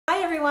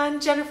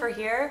everyone, Jennifer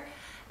here,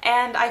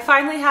 and I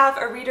finally have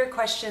a reader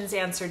questions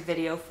answered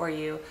video for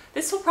you.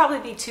 This will probably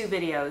be 2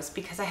 videos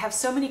because I have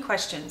so many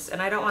questions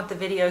and I don't want the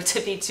video to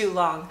be too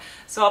long,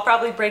 so I'll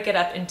probably break it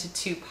up into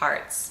 2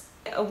 parts.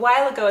 A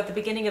while ago at the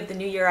beginning of the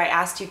new year I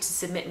asked you to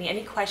submit me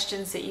any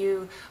questions that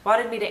you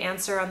wanted me to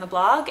answer on the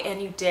blog,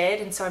 and you did,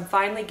 and so I'm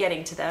finally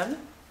getting to them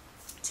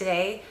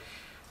today.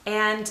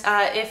 And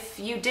if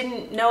you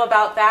didn't know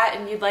about that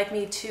and you'd like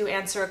me to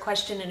answer a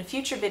question in a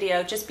future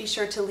video, just be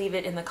sure to leave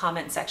it in the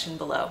comment section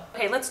below.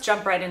 Okay, let's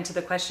jump right into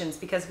the questions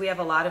because we have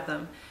a lot of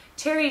them.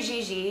 Terry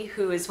Gigi,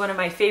 who is one of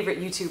my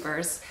favorite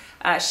YouTubers,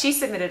 she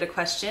submitted a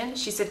question.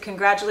 She said,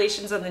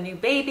 "Congratulations on the new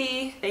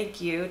baby." Thank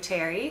you,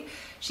 Terry.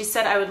 She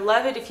said, "I would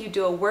love it if you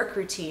do a work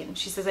routine."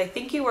 She says, "I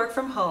think you work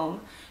from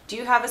home. Do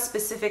you have a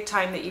specific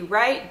time that you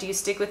write? Do you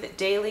stick with it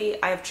daily?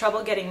 I have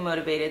trouble getting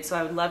motivated, so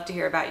I would love to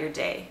hear about your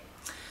day."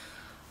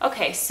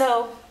 Okay,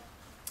 so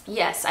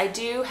yes, I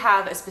do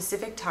have a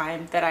specific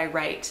time that I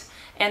write,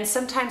 and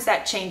sometimes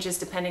that changes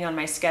depending on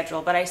my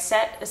schedule, but I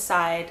set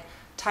aside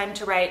time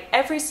to write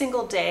every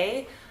single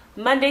day,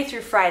 Monday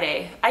through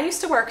Friday. I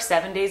used to work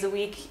 7 days a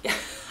week.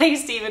 I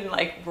used to even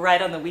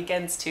write on the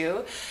weekends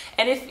too.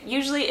 And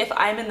usually if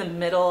I'm in the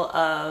middle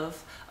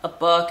of a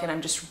book and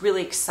I'm just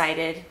really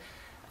excited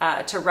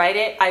to write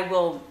it, I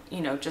will,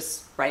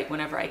 just write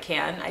whenever I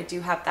can. I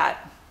do have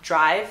that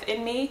drive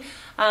in me,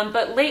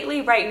 but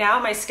lately right now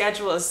my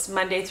schedule is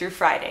Monday through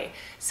Friday.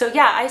 So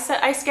yeah,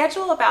 I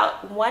schedule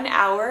about 1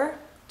 hour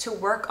to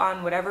work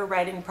on whatever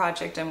writing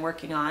project I'm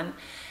working on,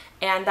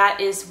 and that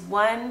is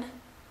 1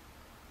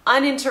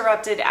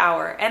 uninterrupted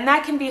hour, and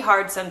that can be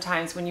hard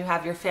sometimes when you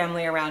have your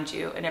family around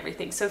you and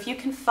everything. So if you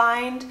can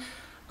find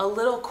a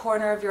little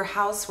corner of your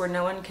house where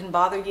no one can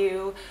bother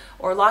you,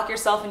 or lock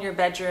yourself in your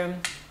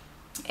bedroom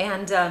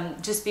and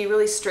just be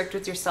really strict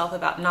with yourself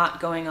about not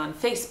going on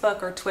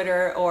Facebook or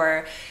Twitter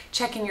or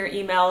checking your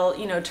email,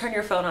 turn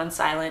your phone on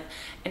silent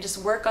and just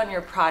work on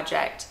your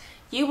project,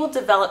 you will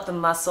develop the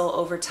muscle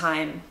over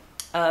time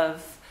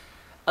of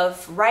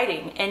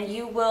writing, and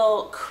you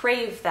will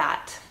crave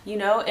that,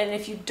 and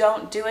if you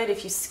don't do it,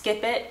 if you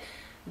skip it,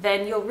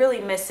 then you'll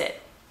really miss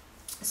it.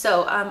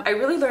 So I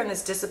really learned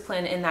this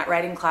discipline in that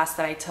writing class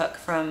that I took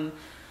from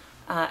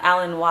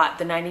Alan Watt,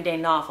 the 90-Day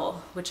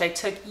Novel, which I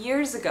took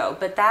years ago,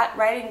 but that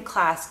writing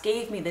class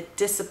gave me the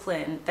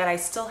discipline that I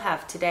still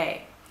have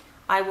today.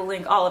 I will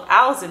link all of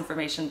Al's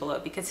information below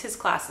because his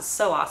class is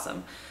so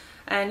awesome.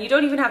 And you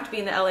don't even have to be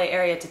in the LA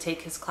area to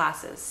take his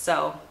classes.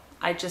 So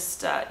I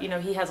just,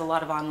 he has a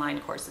lot of online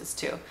courses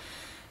too.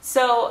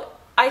 So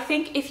I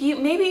think if you,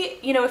 maybe,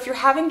 if you're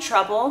having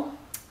trouble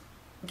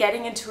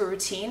getting into a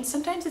routine,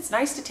 sometimes it's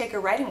nice to take a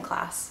writing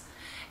class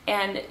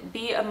and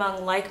be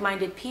among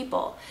like-minded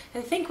people.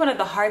 And I think one of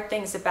the hard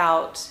things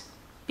about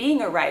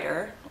being a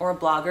writer or a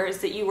blogger is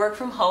that you work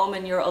from home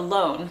and you're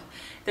alone.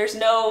 There's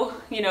no,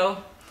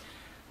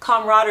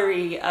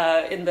 camaraderie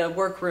in the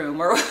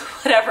workroom or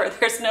whatever.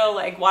 There's no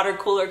water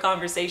cooler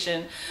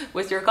conversation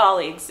with your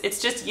colleagues.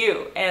 It's just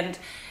you, and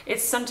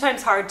it's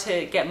sometimes hard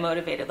to get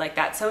motivated like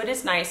that. So it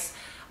is nice.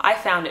 I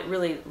found it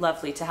really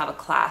lovely to have a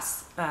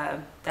class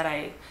that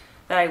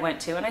I went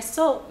to, and I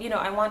still,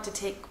 I want to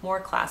take more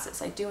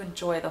classes. I do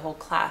enjoy the whole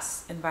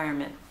class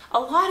environment. A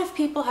lot of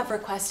people have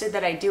requested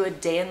that I do a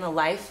day in the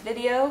life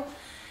video,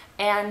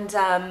 and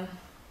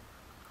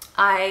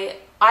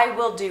I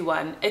will do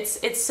one.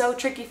 It's so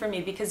tricky for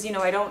me because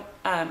I don't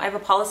I have a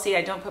policy.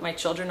 I don't put my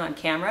children on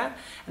camera,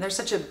 and they're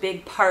such a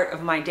big part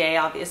of my day,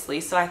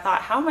 obviously. So I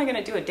thought, how am I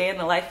going to do a day in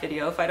the life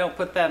video if I don't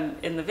put them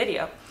in the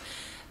video?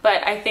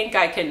 But I think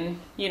I can,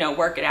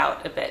 work it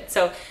out a bit.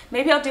 So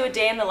maybe I'll do a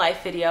day in the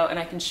life video and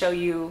I can show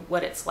you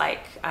what it's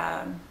like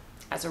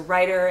as a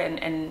writer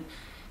and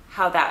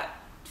how that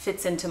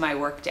fits into my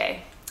work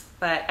day.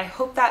 But I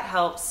hope that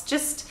helps.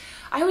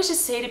 I always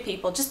just say to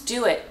people, just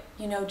do it,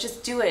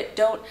 just do it.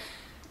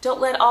 Don't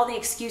let all the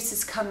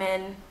excuses come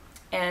in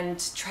and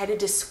try to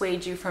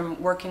dissuade you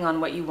from working on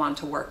what you want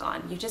to work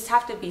on. You just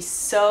have to be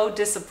so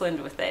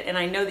disciplined with it, and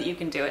I know that you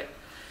can do it.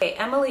 Okay,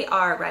 Emily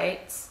R.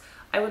 writes,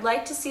 "I would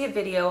like to see a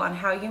video on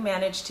how you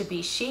manage to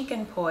be chic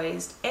and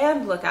poised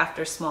and look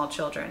after small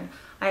children.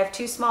 I have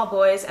 2 small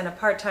boys and a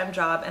part-time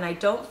job, and I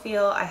don't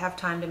feel I have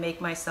time to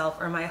make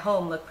myself or my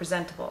home look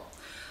presentable.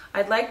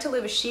 I'd like to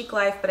live a chic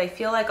life, but I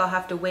feel like I'll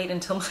have to wait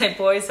until my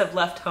boys have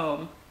left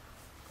home."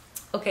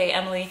 Okay,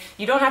 Emily,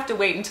 you don't have to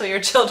wait until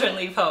your children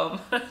leave home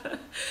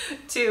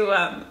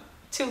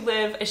to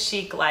live a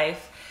chic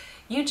life.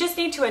 You just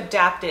need to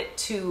adapt it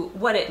to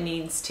what it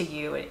means to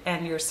you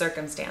and your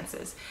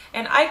circumstances.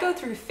 And I go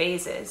through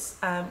phases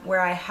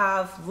where I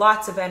have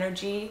lots of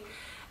energy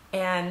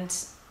and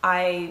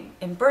I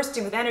am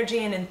bursting with energy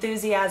and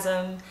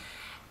enthusiasm,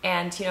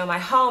 and my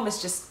home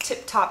is just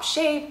tip-top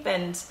shape,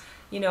 and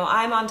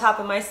I'm on top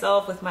of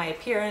myself with my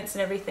appearance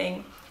and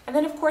everything. And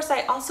then of course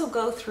I also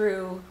go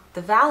through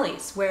the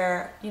valleys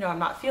where I'm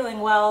not feeling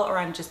well, or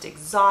I'm just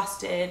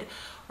exhausted,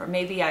 or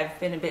maybe I've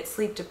been a bit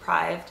sleep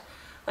deprived.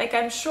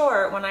 I'm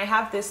sure when I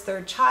have this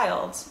 3rd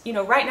child,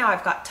 right now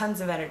I've got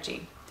tons of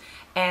energy,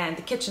 and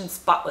the kitchen's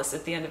spotless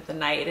at the end of the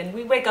night, and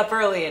we wake up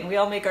early and we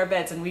all make our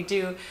beds and we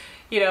do,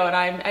 and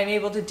I'm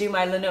able to do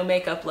my lino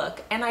makeup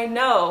look. And I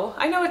know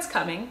it's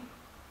coming.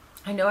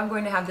 I know I'm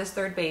going to have this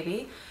third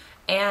baby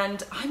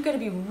and I'm going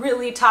to be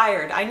really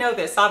tired. I know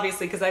this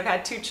obviously because I've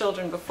had 2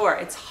 children before.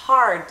 It's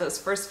hard those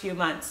first few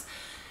months.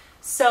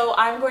 So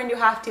I'm going to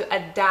have to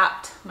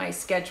adapt my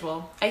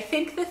schedule. I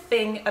think the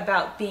thing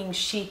about being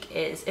chic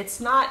is it's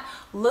not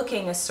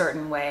looking a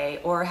certain way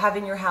or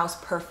having your house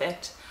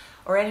perfect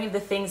or any of the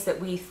things that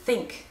we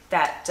think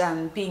that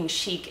being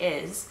chic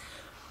is.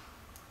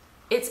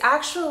 It's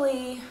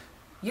actually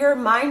your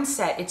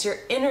mindset, it's your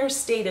inner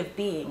state of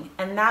being,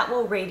 and that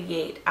will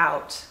radiate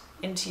out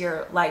into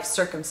your life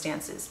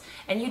circumstances.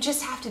 And you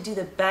just have to do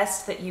the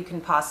best that you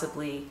can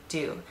possibly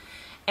do.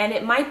 And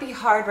it might be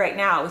hard right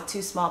now with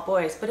 2 small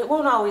boys, but it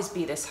won't always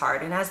be this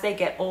hard. And as they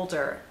get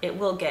older, it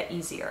will get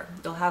easier.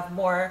 You'll have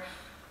more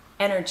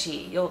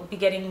energy, you'll be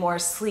getting more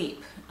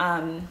sleep.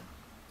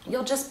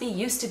 You'll just be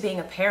used to being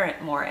a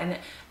parent more, and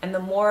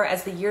the more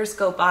as the years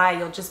go by,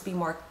 you'll just be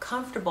more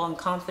comfortable and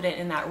confident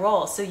in that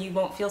role, so you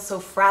won't feel so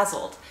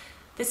frazzled.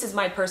 This is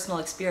my personal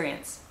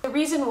experience. The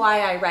reason why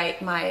I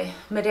write my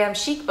Madame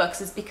Chic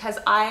books is because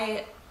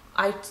I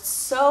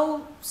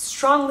so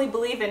strongly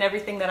believe in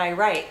everything that I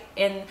write,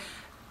 in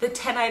the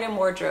 10-item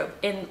wardrobe,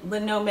 in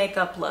lino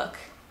makeup look,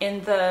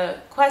 in the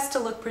quest to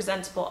look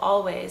presentable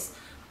always.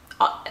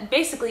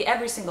 Basically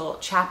every single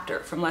chapter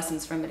from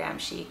Lessons from Madame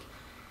Chic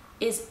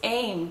is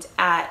aimed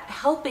at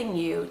helping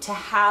you to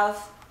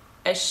have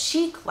a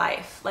chic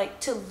life, like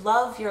to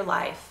love your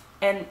life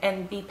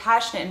and be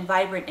passionate and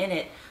vibrant in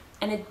it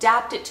and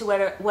adapt it to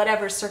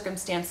whatever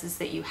circumstances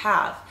that you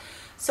have.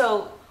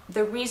 So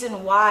the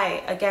reason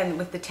why, again,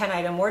 with the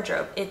 10-item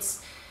wardrobe,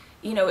 it's,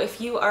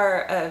 if you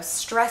are a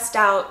stressed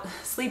out,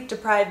 sleep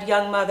deprived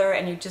young mother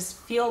and you just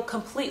feel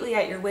completely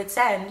at your wit's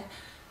end,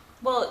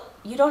 well,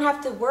 you don't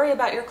have to worry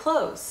about your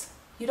clothes.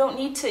 You don't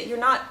need to, you're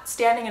not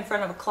standing in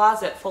front of a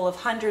closet full of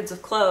hundreds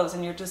of clothes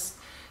and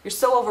you're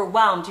so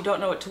overwhelmed you don't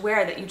know what to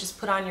wear that you just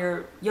put on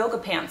your yoga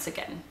pants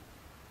again,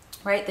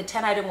 right? The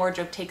 10-item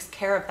wardrobe takes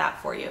care of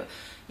that for you.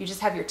 You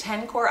just have your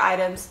 10 core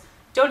items,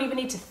 don't even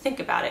need to think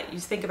about it. You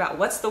just think about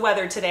what's the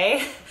weather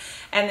today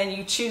and then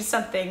you choose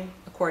something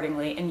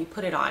accordingly and you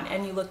put it on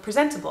and you look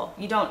presentable.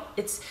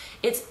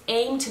 It's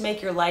aimed to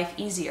make your life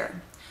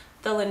easier.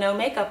 The lino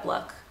makeup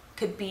look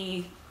could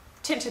be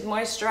tinted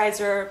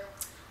moisturizer,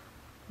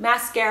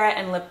 mascara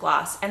and lip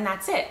gloss, and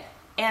that's it.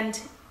 And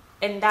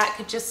that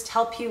could just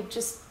help you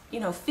just,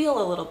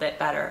 feel a little bit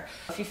better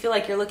if you feel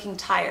like you're looking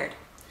tired.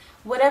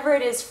 Whatever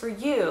it is for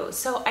you.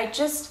 So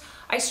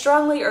I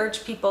strongly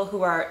urge people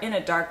who are in a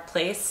dark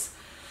place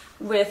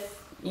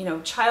with,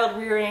 child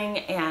rearing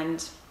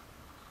and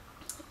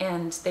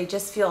they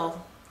just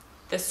feel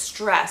the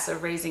stress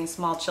of raising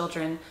small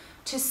children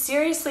to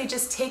seriously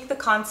just take the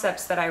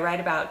concepts that I write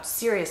about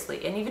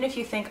seriously. And even if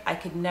you think I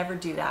could never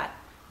do that,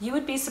 you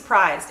would be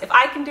surprised. If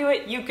I can do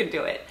it, you can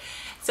do it.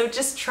 So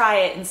just try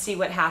it and see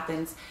what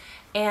happens.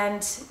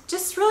 And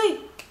just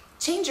really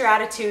change your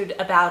attitude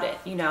about it,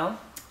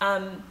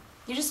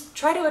 You just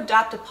try to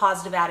adopt a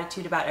positive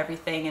attitude about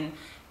everything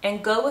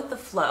and go with the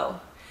flow.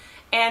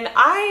 And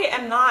I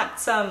am not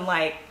some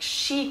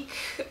chic,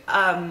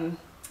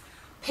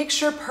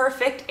 picture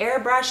perfect,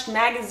 airbrushed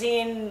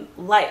magazine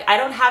life. I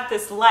don't have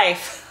this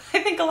life. I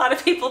think a lot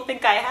of people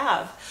think I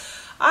have.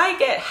 I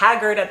get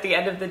haggard at the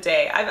end of the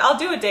day. I'll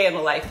do a day in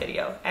the life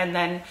video, and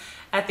then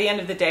at the end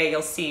of the day,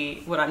 you'll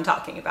see what I'm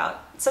talking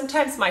about.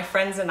 Sometimes my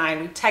friends and I,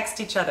 we text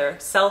each other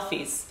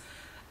selfies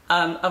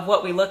of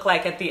what we look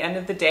like at the end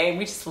of the day, and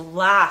we just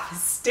laugh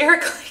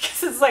hysterically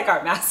because it's like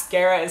our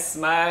mascara is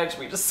smudged.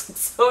 We just look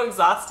so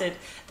exhausted.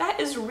 That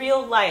is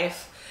real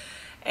life,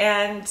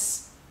 and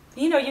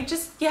you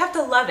have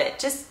to love it.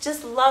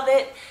 Just love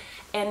it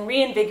and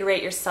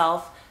reinvigorate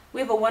yourself.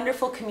 We have a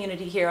wonderful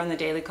community here on the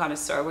Daily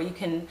Connoisseur where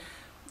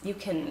you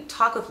can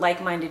talk with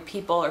like-minded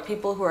people or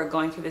people who are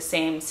going through the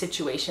same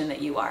situation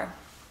that you are.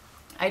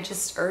 I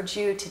just urge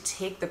you to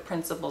take the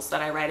principles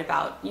that I write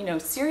about,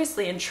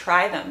 seriously and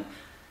try them.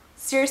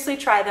 Seriously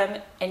try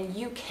them, and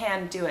you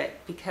can do it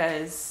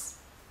because,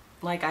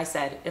 like I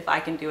said, if I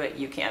can do it,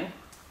 you can.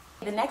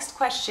 The next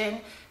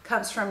question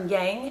comes from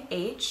Yang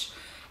H,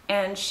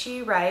 and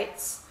she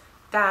writes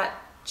that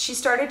she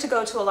started to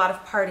go to a lot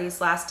of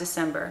parties last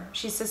December.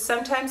 She says,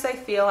 sometimes I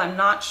feel I'm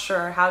not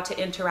sure how to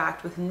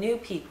interact with new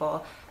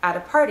people at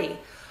a party.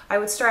 I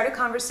would start a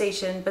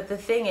conversation, but the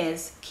thing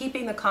is,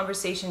 keeping the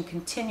conversation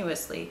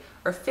continuously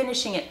or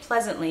finishing it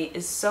pleasantly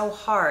is so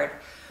hard,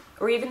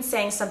 or even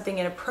saying something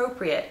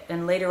inappropriate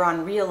and later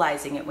on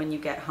realizing it when you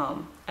get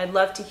home. I'd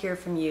love to hear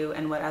from you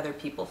and what other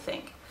people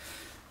think.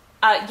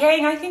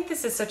 Yang, I think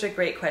this is such a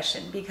great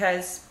question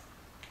because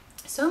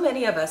so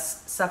many of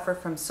us suffer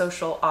from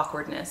social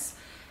awkwardness,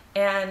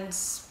 and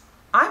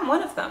I'm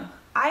one of them.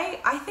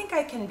 I think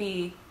I can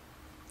be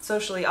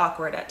socially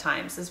awkward at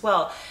times as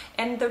well.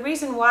 And the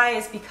reason why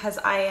is because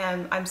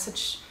I'm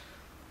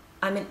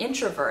an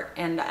introvert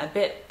and a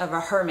bit of a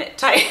hermit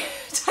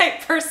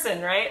type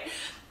person, right?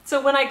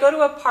 So when I go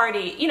to a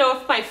party,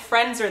 if my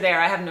friends are there,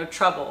 I have no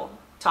trouble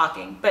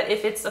talking. But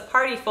if it's a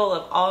party full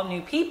of all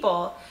new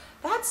people,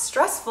 that's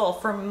stressful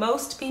for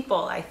most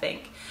people, I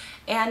think.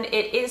 And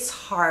it is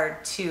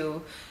hard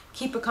to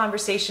keep a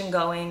conversation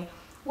going.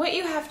 What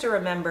you have to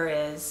remember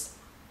is,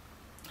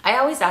 I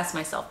always ask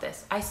myself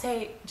this. I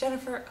say,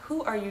 Jennifer,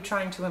 who are you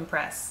trying to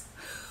impress?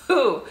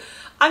 Who?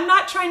 I'm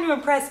not trying to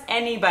impress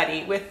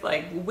anybody with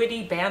like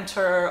witty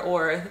banter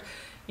or,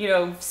 you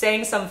know,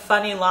 saying some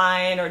funny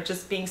line or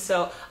just being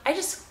so, I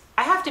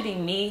have to be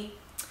me.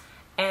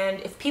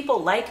 And if people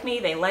like me,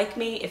 they like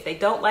me. If they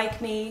don't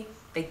like me,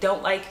 they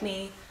don't like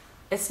me.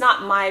 It's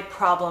not my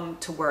problem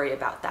to worry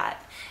about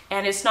that.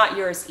 And it's not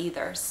yours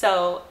either.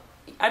 So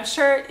I'm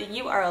sure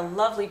you are a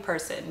lovely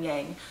person,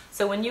 Yang.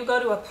 So when you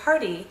go to a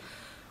party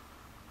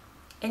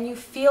and you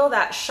feel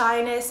that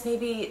shyness,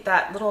 maybe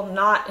that little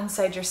knot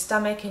inside your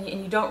stomach, and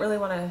you don't really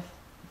want to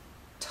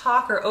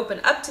talk or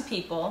open up to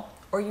people,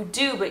 or you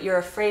do, but you're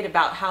afraid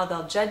about how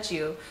they'll judge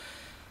you,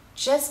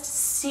 just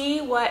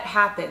see what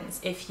happens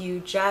if you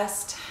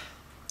just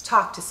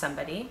talk to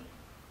somebody,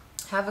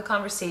 have a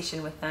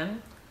conversation with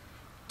them.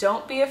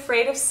 Don't be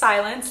afraid of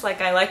silence,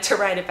 like I like to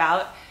write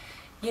about.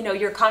 You know,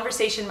 your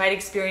conversation might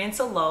experience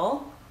a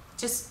lull.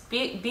 Just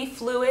be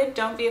fluid.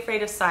 Don't be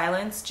afraid of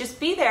silence. Just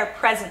be there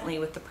presently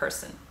with the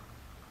person,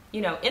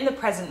 you know, in the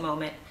present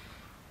moment.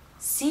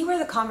 See where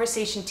the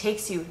conversation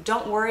takes you.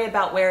 Don't worry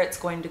about where it's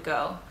going to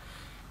go.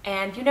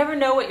 And you never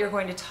know what you're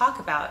going to talk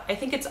about. I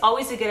think it's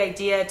always a good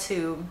idea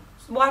to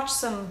watch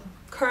some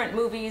current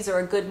movies or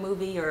a good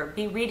movie, or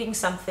be reading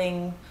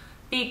something,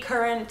 be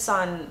current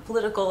on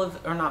political,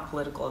 or not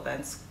political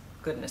events,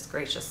 goodness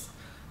gracious,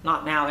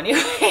 not now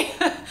anyway,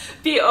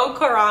 be au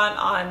courant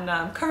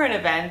on current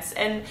events,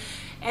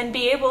 and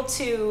be able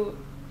to,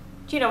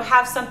 you know,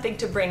 have something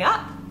to bring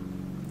up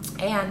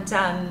and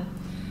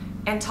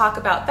talk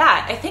about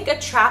that. I think a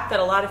trap that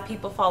a lot of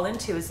people fall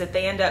into is that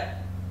they end up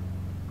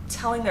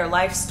telling their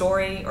life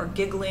story or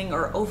giggling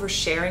or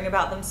oversharing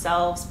about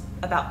themselves,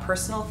 about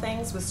personal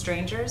things with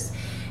strangers.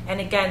 And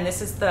again,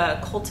 this is the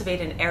cultivate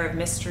an air of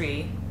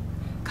mystery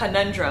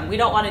conundrum. We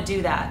don't want to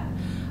do that.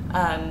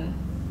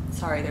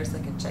 Sorry, there's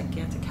like a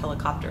gigantic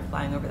helicopter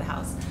flying over the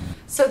house.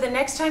 So the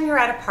next time you're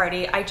at a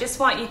party, I just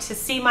want you to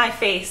see my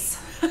face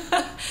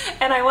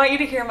and I want you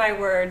to hear my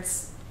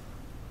words.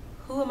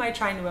 Who am I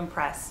trying to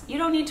impress? You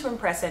don't need to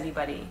impress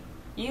anybody.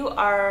 You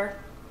are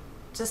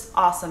just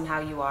awesome how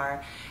you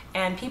are.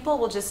 And people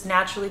will just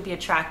naturally be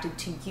attracted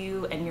to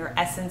you and your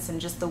essence and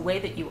just the way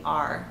that you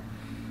are.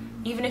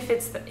 Even if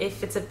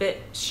it's a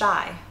bit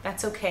shy,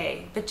 that's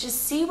okay. But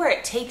just see where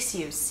it takes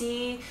you.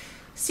 See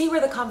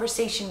where the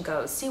conversation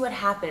goes. See what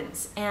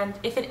happens. And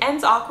if it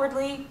ends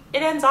awkwardly,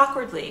 it ends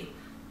awkwardly.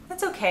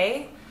 That's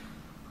okay.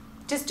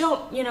 Just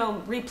don't, you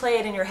know, replay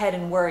it in your head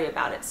and worry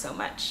about it so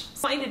much.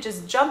 I want you to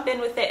just jump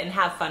in with it and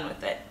have fun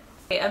with it.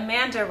 Okay,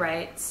 Amanda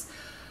writes,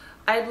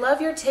 I'd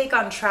love your take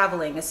on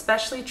traveling,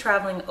 especially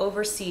traveling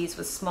overseas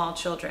with small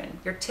children.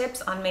 Your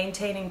tips on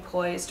maintaining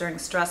poise during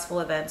stressful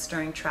events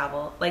during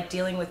travel, like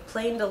dealing with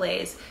plane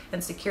delays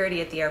and security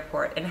at the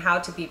airport, and how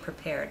to be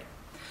prepared.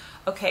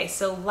 Okay,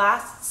 so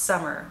last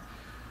summer,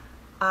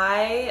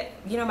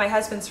 you know, my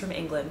husband's from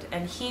England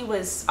and he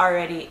was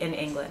already in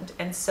England.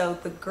 And so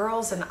the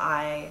girls and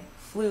I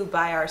flew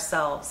by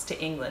ourselves to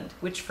England,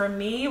 which for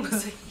me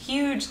was a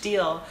huge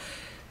deal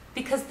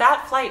because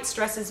that flight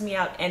stresses me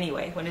out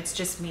anyway when it's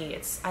just me.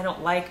 I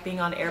don't like being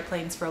on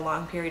airplanes for a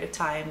long period of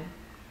time.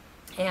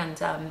 And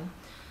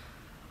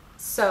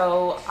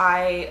so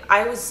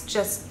I was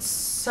just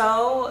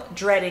so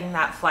dreading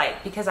that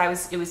flight because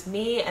it was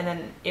me and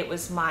then it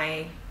was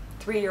my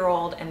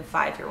 3-year-old and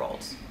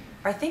 5-year-old.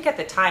 I think at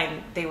the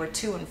time they were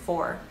 2 and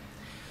 4.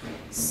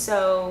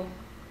 So,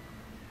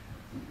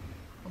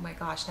 oh my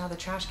gosh, now the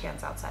trash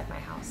can's outside my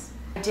house.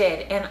 I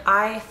did, and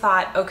I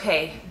thought,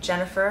 okay,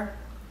 Jennifer,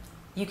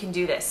 you can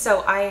do this.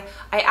 So I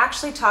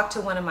actually talked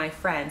to one of my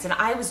friends and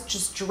I was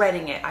just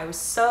dreading it. I was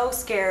so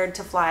scared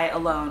to fly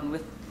alone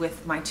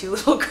with my 2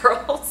 little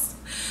girls.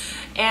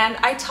 And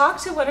I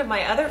talked to one of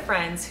my other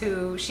friends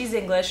who, she's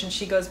English and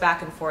she goes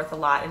back and forth a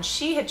lot. And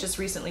she had just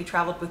recently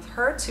traveled with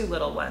her 2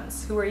 little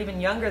ones who were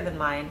even younger than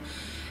mine.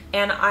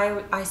 And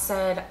I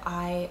said,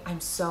 I'm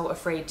so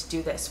afraid to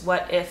do this.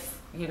 What if,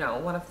 you know,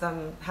 one of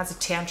them has a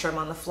tantrum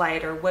on the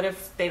flight, or what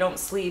if they don't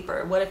sleep,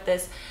 or what if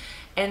this?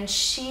 And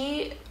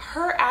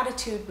her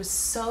attitude was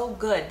so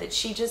good that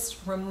she just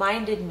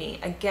reminded me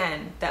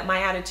again that my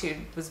attitude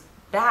was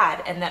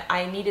bad and that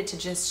I needed to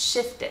just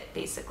shift it,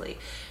 basically.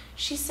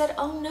 She said,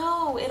 oh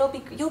no,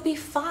 you'll be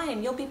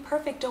fine. You'll be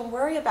perfect. Don't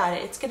worry about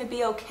it. It's going to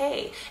be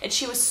okay. And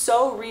she was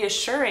so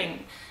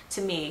reassuring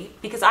to me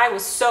because I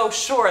was so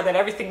sure that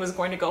everything was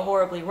going to go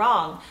horribly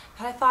wrong.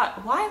 But I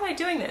thought, why am I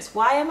doing this?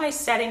 Why am I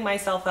setting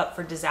myself up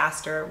for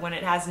disaster when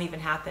it hasn't even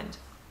happened?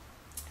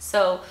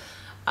 So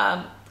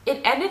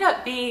it ended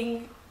up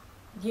being,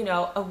 you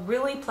know, a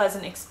really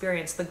pleasant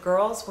experience. The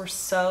girls were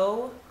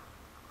so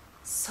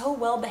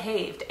well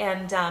behaved,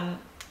 and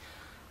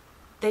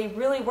They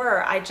really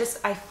were. I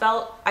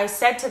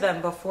said to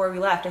them before we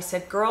left, I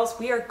said, girls,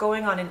 we are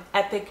going on an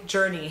epic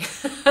journey,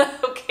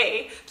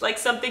 okay? Like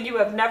something you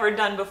have never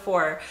done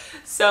before.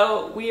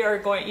 So we are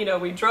going, you know,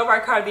 we drove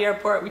our car to the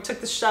airport, we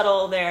took the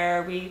shuttle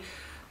there, we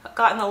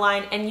got in the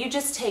line, and you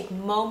just take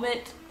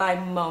moment by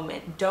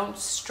moment. Don't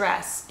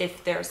stress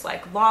if there's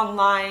like long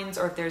lines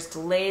or if there's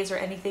delays or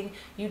anything.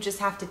 You just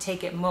have to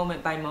take it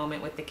moment by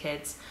moment with the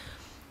kids.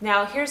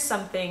 Now, here's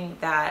something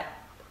that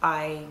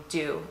I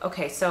do.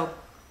 Okay, so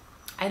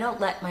I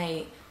don't let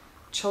my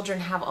children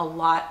have a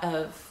lot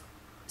of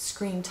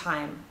screen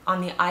time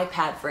on the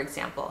iPad, for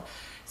example.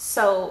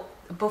 So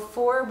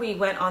before we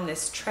went on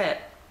this trip,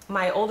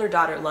 my older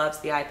daughter loves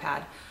the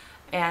iPad,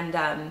 and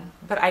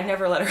but I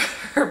never let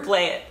her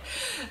play it.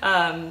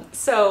 But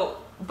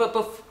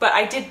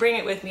I did bring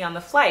it with me on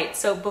the flight.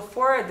 So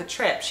before the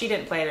trip, she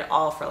didn't play it at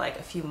all for like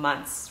a few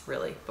months,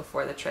 really,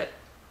 before the trip.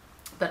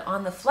 But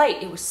on the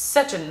flight, it was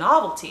such a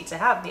novelty to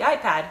have the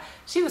iPad.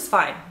 She was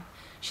fine.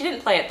 She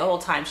didn't play it the whole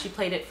time. She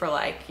played it for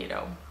like, you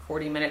know,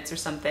 40 minutes or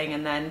something,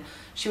 and then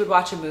she would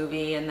watch a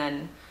movie, and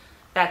then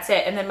that's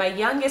it. And then my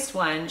youngest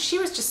one, she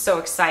was just so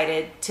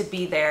excited to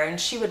be there, and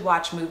she would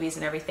watch movies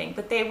and everything,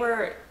 but they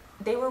were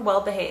well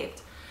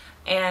behaved,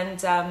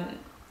 and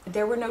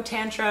there were no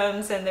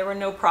tantrums and there were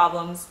no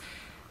problems.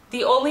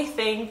 The only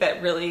thing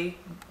that really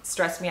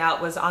stressed me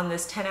out was on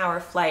this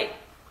 10-hour flight,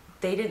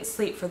 they didn't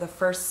sleep for the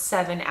first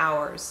 7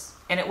 hours,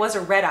 and it was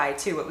a red eye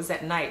too. It was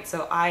at night,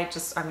 so I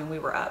mean, we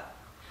were up.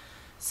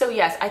 So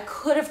yes, I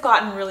could have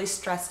gotten really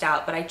stressed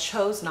out, but I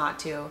chose not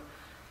to.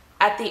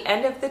 At the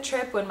end of the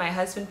trip, when my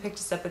husband picked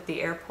us up at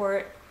the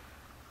airport,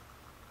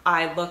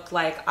 I looked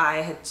like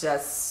I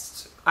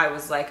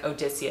was like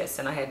Odysseus,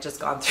 and I had just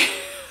gone through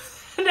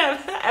an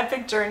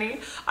epic journey.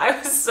 I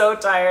was so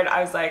tired.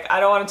 I was like, I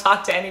don't want to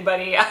talk to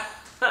anybody.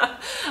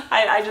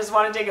 I just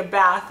want to take a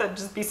bath and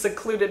just be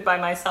secluded by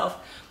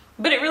myself.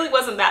 But it really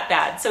wasn't that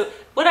bad. So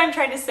what I'm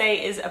trying to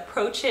say is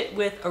approach it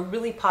with a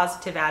really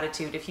positive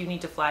attitude if you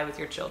need to fly with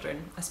your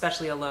children,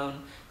 especially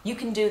alone. You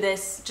can do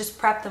this, just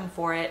prep them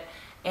for it.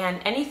 And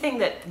anything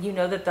that you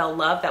know that they'll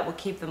love that will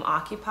keep them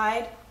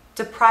occupied,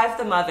 deprive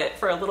them of it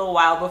for a little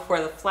while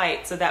before the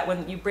flight so that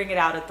when you bring it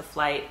out at the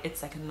flight,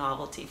 it's like a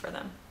novelty for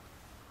them.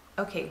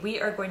 Okay, we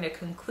are going to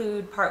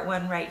conclude part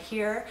 1 right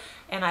here,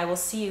 and I will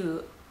see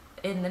you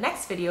in the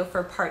next video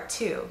for part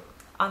 2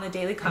 on the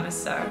Daily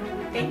Connoisseur.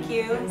 Thank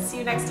you. See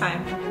you next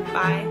time.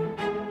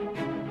 Bye.